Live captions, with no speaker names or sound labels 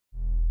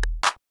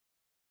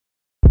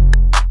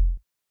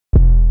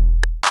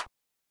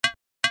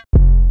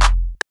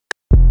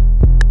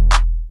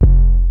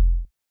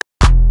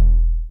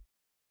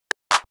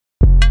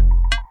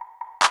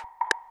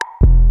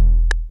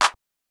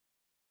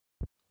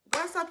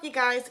What's up, you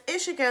guys?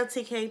 It's your girl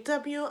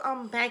TKW.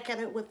 I'm back at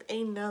it with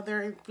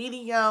another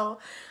video.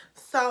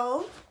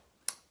 So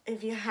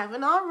if you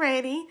haven't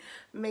already,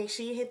 make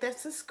sure you hit that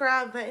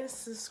subscribe button,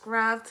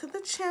 subscribe to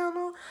the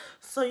channel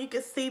so you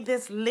can see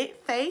this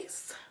lit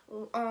face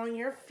on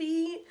your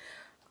feed.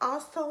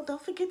 Also,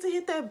 don't forget to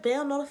hit that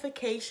bell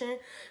notification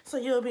so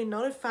you'll be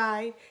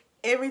notified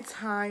every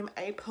time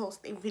I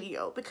post a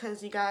video,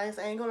 because you guys,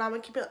 I ain't gonna lie, I'm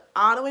gonna keep it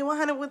all the way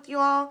 100 with you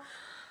all.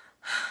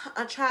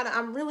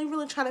 I'm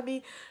really trying to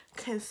be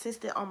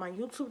consistent on my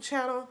YouTube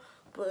channel,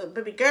 but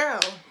baby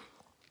girl,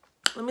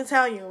 let me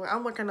tell you,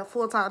 I'm working a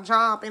full-time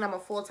job and I'm a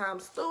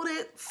full-time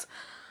student.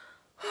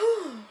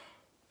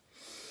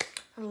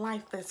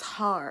 Life is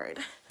hard.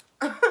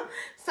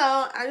 So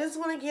I just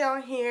want to get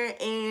on here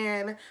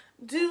and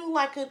do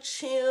like a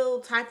chill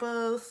type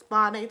of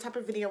spa day type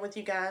of video with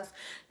you guys.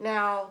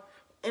 Now,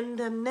 in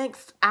the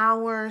next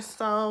hour or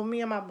so,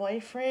 me and my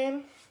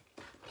boyfriend,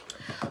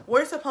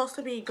 we're supposed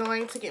to be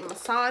going to get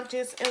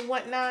massages and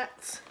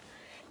whatnot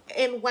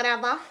and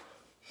whatever.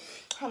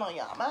 Hold on,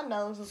 y'all. My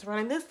nose is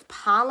running. This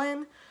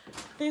pollen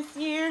this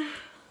year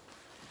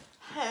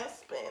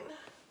has been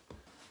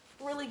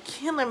really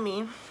killing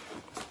me.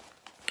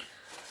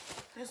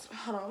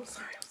 Hold on. I'm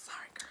sorry.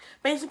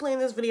 Basically, in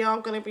this video,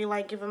 I'm going to be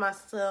like giving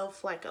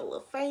myself like a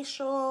little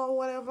facial or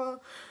whatever,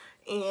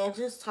 and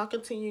just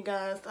talking to you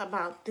guys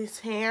about this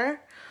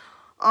hair.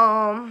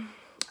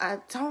 I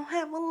don't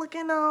have a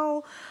looking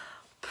all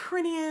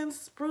pretty and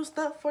spruced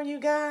up for you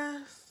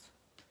guys.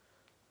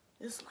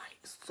 It's like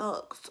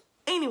sucks.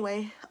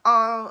 Anyway,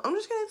 I'm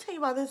just gonna tell you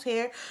about this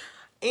hair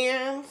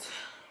and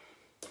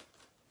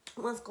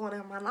what's going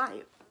on in my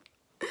life.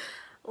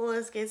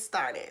 Let's get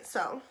started.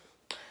 So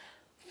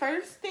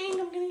first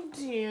thing I'm gonna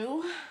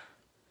do,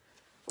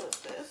 what's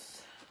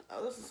this?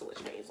 Oh, this is witch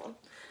hazel.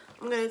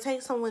 I'm gonna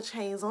take some witch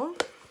hazel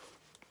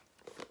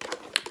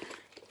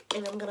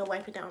and I'm gonna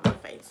wipe it down my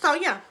face. So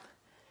yeah,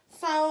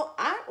 so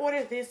I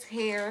ordered this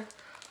hair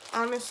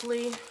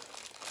honestly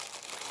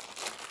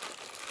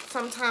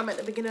sometime at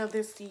the beginning of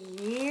this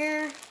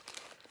year,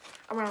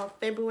 around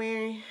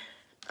February,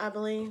 I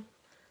believe.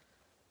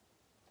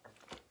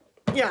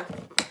 Yeah,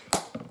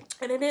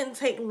 and it didn't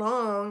take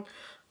long.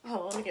 Hold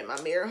on, let me get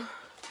my mirror.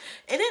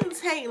 It didn't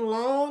take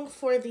long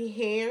for the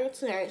hair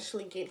to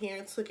actually get here.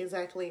 It took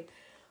exactly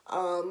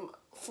 3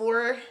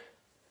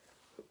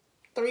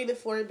 to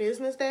 4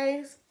 business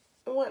days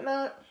and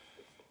whatnot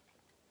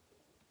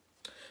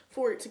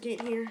for it to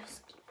get here.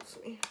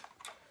 Excuse me.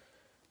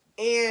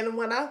 And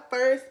when I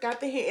first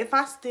got the hair, if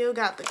I still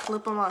got the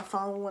clip on my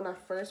phone when I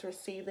first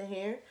received the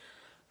hair,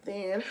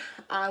 then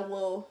I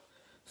will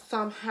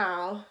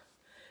somehow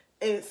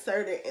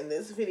insert it in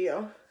this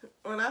video.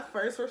 When I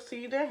first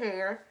received the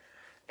hair,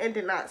 it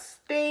did not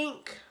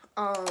stink.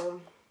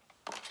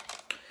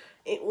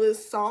 It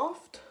was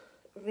soft,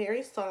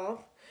 very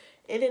soft.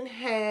 It didn't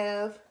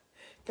have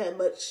that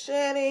much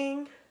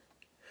shedding.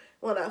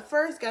 When I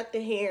first got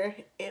the hair,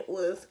 it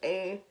was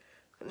a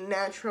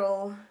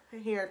natural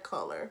hair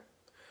color.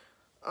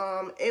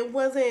 It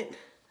wasn't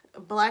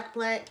black,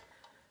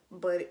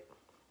 but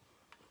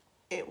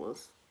it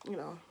was, you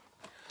know,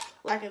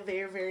 like a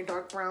very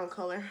dark brown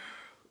color.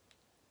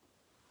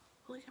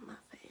 Look at my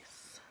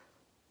face.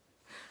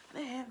 I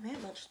didn't have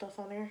that much stuff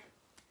on there.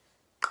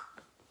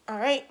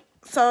 Alright,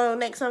 so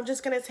next I'm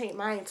just gonna take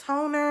my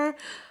toner.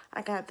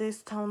 I got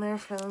this toner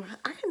from,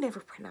 I can never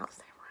pronounce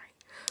that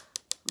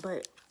right,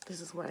 but this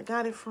is where I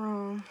got it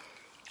from.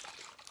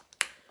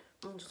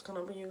 I'm just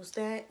gonna use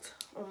that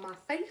on my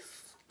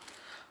face.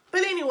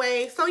 But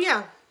anyway, so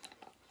yeah.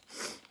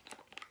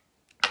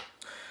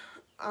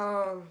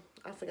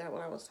 I forgot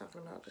what I was talking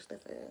about just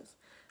that fast.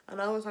 I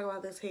know I was talking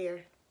about this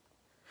hair.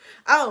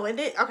 Oh, and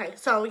then, okay,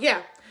 so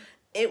yeah.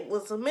 It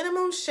was a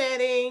minimum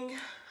shedding.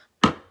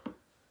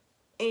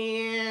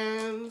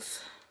 And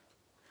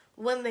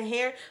when the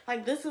hair,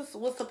 like this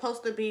was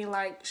supposed to be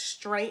like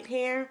straight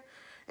hair.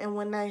 And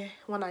when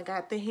I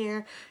got the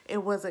hair,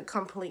 it wasn't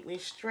completely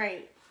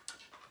straight.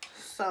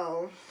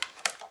 So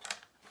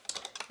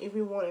if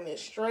you wanted it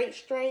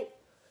straight,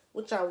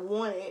 which I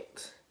wanted,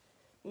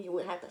 you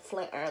would have to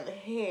flat iron the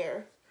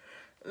hair.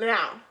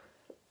 Now,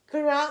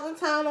 throughout the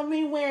time of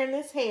me wearing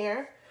this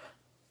hair,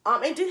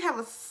 it did have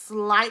a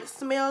slight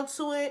smell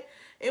to it.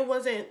 It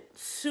wasn't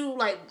too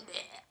like,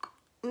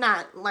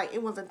 not like,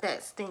 it wasn't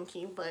that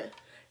stinky, but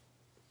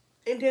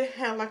it did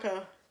have like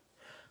a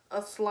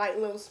slight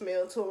little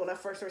smell to it when I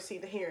first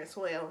received the hair as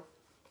well.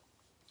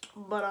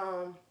 But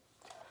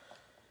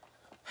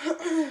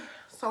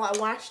so I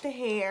washed the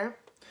hair,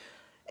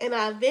 and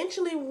I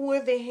eventually wore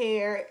the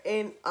hair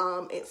in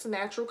its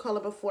natural color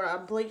before I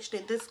bleached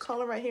it. This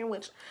color right here,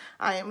 which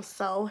I am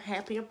so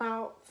happy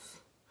about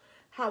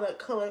how that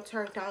color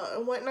turned out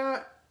and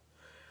whatnot.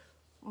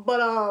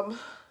 But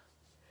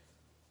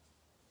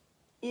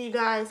you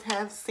guys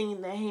have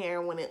seen the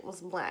hair when it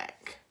was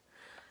black,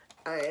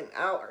 and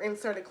I'll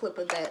insert a clip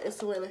of that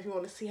as well if you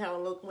want to see how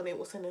it looked when it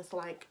was in its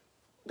like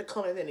the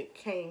color that it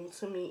came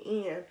to me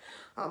in.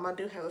 I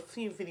do have a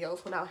few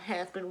videos when I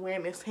have been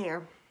wearing this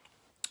hair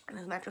in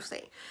its natural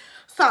state.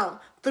 So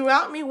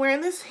throughout me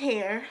wearing this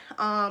hair,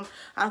 I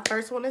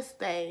first want to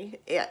say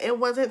it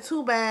wasn't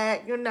too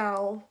bad, you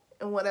know,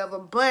 and whatever,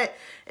 but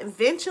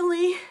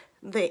eventually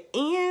the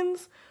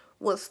ends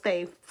would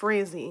stay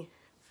frizzy.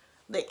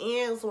 The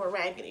ends were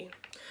raggedy.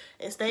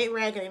 It stayed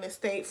raggedy and it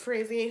stayed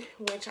frizzy,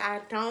 which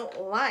I don't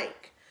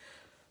like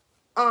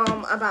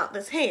about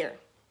this hair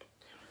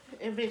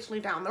eventually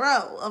down the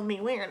road of me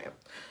wearing it.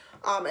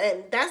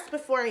 And that's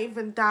before I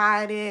even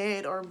dyed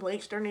it or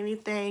bleached or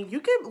anything. You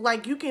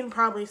can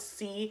probably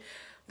see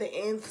the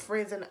ends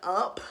frizzing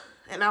up,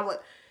 and I would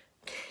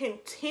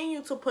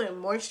continue to put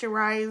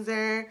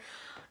moisturizer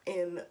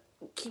and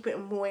keep it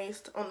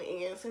moist on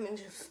the ends, and it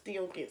just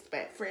still gets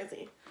back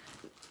frizzy.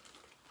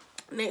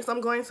 Next,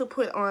 I'm going to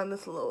put on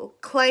this little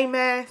clay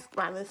mask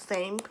by the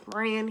same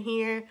brand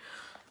here.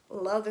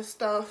 Love this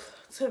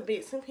stuff to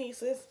bits and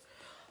pieces.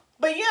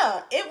 But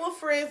yeah, it will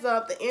frizz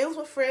up. The ends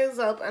will frizz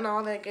up and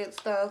all that good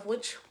stuff,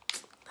 which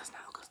that's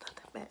not good stuff,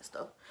 that bad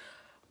stuff.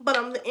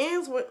 But the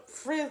ends would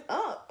frizz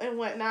up and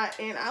whatnot,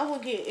 and I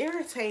would get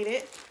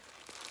irritated.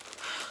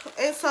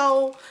 And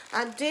so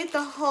I did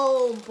the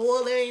whole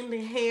boiling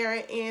the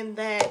hair in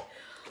that,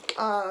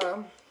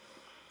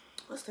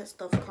 what's that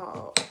stuff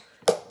called?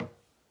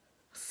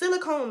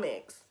 Silicone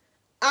mix.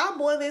 I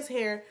boil this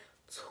hair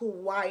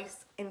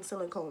twice in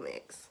silicone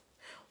mix.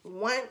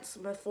 Once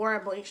before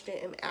I bleached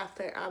it and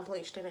after I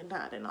bleached it and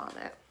dyed and all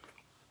that.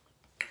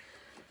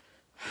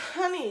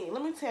 Honey,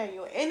 let me tell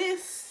you, and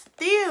it's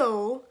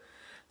still,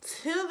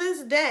 to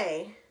this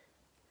day,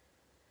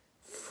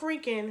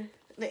 freaking,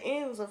 the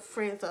ends are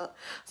frizz up.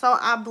 So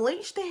I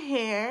bleached the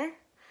hair,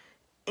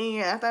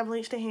 and after I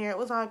bleached the hair, it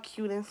was all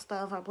cute and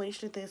stuff. I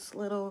bleached it this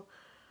little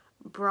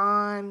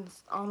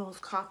bronze,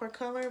 almost copper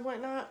color and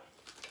whatnot.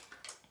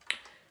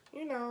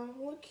 You know,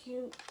 look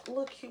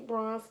cute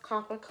bronze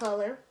copper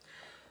color.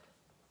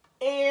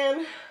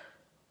 And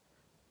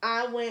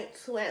I went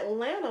to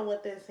Atlanta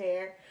with this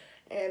hair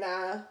and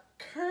I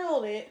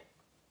curled it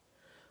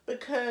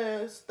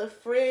because the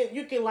frizz,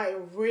 you can like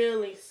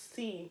really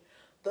see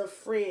the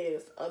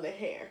frizz of the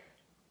hair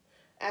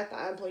after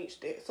I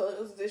bleached it. So it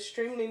was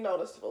extremely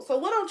noticeable. So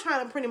what I'm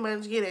trying to pretty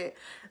much get at,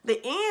 the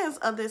ends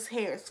of this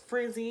hair is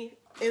frizzy,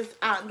 is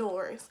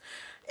outdoors.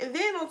 And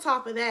then on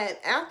top of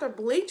that, after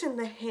bleaching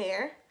the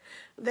hair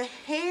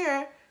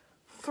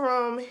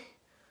from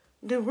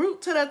the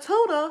root to the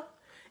tutor,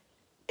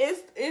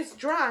 it's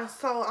dry.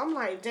 So I'm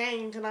like,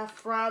 dang, did I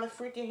fry the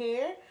freaking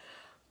hair?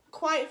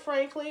 Quite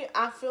frankly,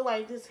 I feel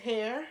like this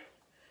hair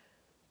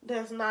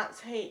does not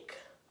take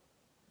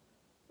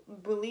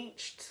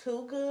bleach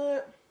too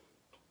good.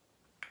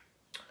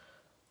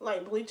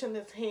 Like bleaching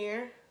this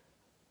hair,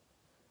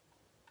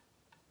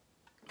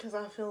 because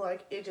I feel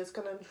like it's just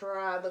gonna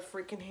dry the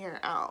freaking hair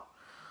out.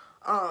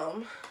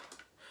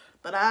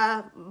 But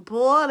I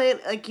boiled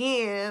it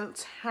again,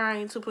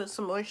 trying to put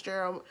some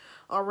moisture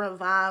or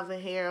revive the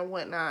hair and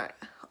whatnot.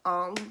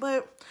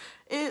 But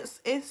it's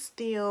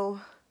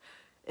still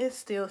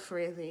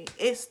frizzy.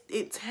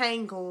 It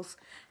tangles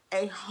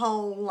a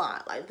whole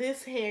lot. Like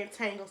this hair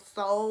tangles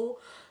so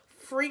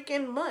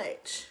freaking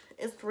much.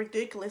 It's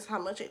ridiculous how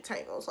much it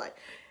tangles. Like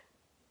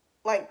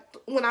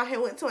when I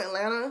went to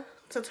Atlanta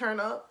to turn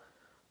up,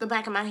 the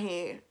back of my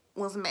hair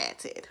was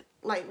matted.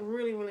 Like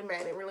really, really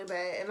matted, really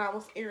bad. And I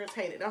was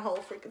irritated the whole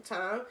freaking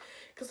time.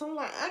 Because I'm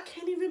like, I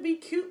can't even be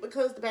cute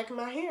because the back of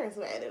my hair is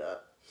matted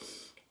up.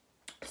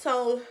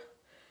 So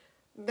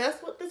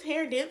that's what this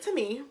hair did to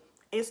me.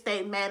 It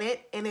stayed matted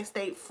and it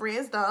stayed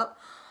frizzed up.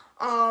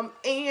 And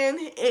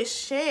it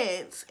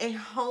sheds a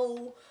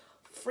whole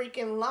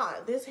freaking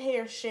lot. This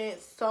hair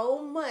sheds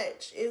so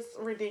much. It's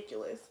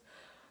ridiculous.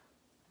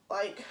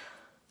 Like,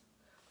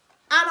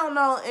 I don't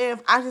know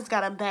if I just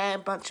got a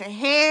bad bunch of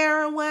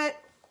hair or what.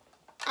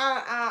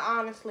 I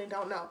honestly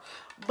don't know.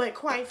 But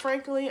quite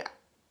frankly,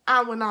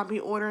 I will not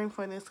be ordering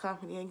for this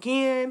company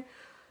again.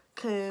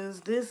 Because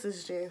this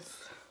is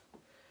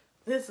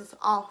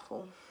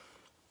awful.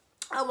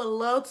 I would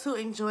love to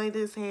enjoy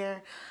this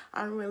hair.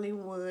 I really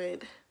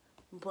would.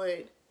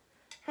 But,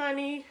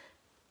 honey,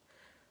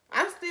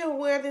 I still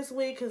wear this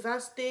wig because I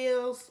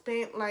still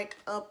spent like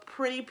a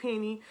pretty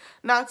penny.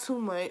 Not too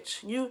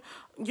much. You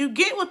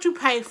get what you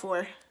pay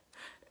for.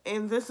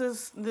 And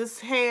this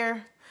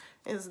hair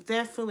is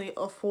definitely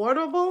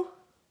affordable.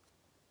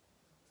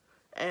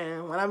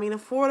 And when I mean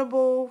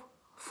affordable,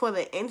 for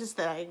the inches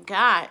that I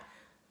got,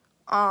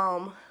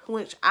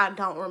 which I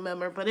don't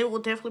remember, but it will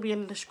definitely be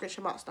in the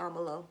description box down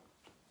below.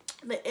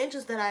 The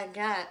inches that I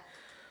got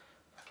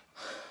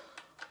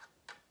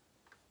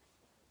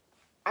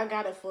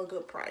it for a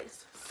good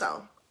price.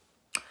 So,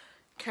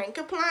 can't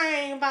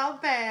complain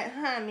about that,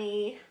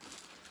 honey.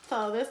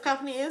 So, this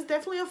company is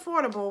definitely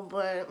affordable,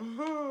 but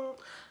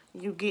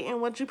you getting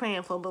what you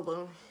paying for,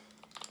 boo-boo.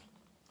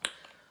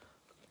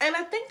 And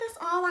I think that's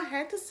all I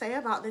had to say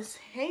about this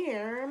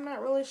hair. I'm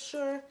not really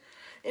sure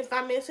if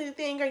I missed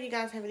anything or you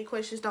guys have any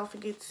questions. Don't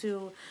forget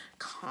to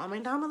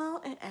comment down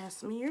below and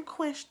ask me your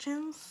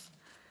questions.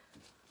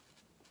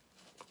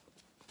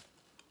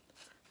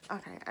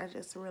 Okay, I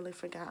just really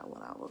forgot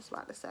what I was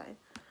about to say.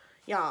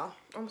 Y'all,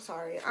 I'm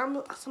sorry.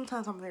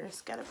 Sometimes I'm very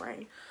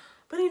scatterbrained.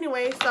 But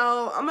anyway,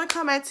 so I'm gonna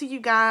come back to you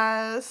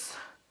guys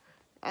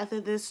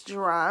after this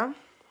dry.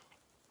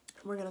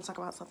 We're gonna talk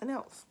about something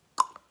else.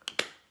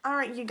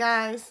 Alright, you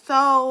guys,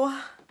 so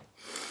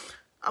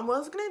I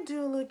was gonna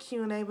do a little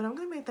Q&A, but I'm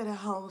gonna make that a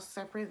whole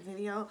separate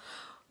video.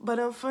 But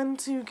I'm fun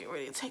to get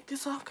ready to take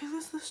this off because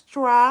this is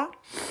dry.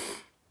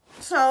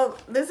 So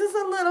this is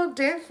a little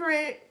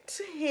different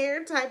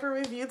hair type of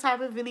review type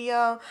of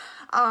video.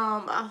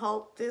 I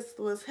hope this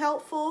was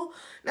helpful.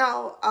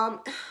 Now,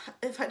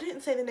 if I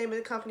didn't say the name of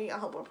the company, I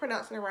hope I'm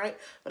pronouncing it right.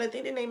 But I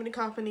think the name of the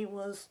company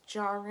was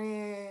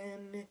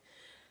Jarin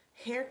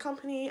Hair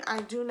Company.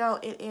 I do know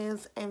it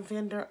is a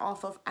vendor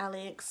off of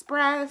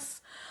AliExpress.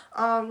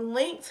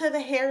 Link to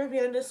the hair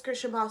review in the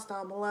description box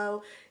down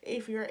below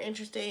if you're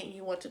interested and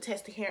you want to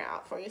test the hair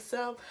out for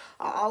yourself.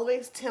 I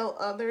always tell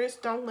others,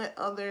 don't let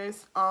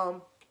others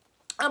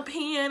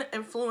opinion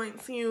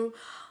influence you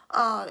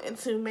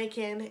into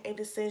making a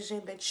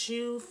decision that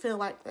you feel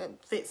like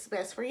that fits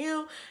best for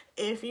you.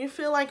 If you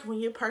feel like when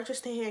you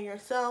purchase the hair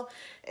yourself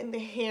and the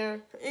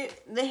hair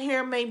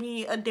may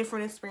be a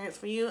different experience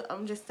for you,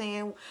 I'm just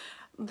saying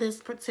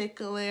this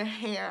particular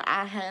hair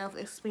I have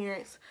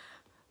experienced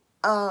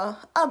a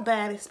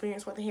bad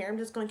experience with the hair. I'm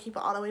just gonna keep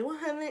it all the way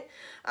 100.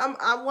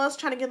 I was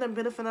trying to give them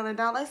benefit of the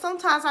doubt. Like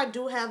sometimes I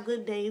do have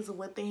good days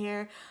with the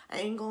hair. I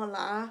ain't gonna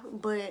lie,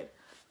 but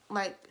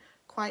like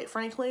quite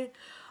frankly,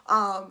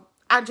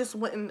 I just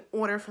wouldn't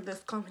order for this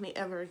company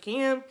ever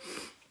again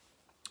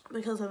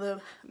because of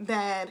the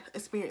bad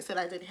experience that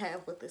I did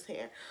have with this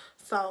hair.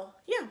 So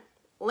yeah,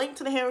 link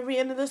to the hair review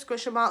in the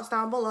description box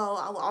down below.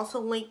 I will also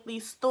link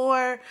the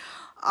store,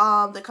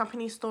 the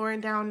company store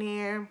down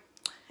there,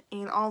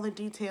 and all the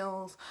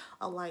details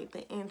of like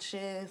the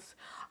inches,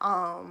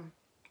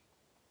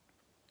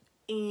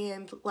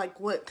 and like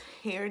what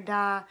hair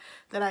dye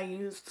that I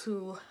use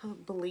to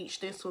bleach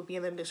this will be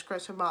in the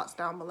description box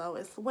down below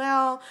as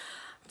well.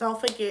 Don't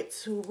forget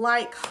to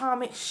like,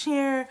 comment,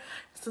 share,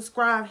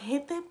 subscribe,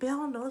 hit that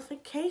bell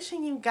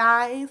notification, you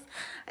guys.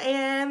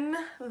 And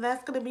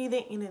that's going to be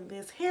the end of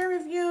this hair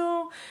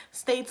review.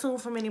 Stay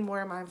tuned for many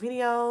more of my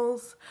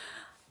videos.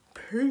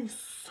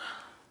 Peace.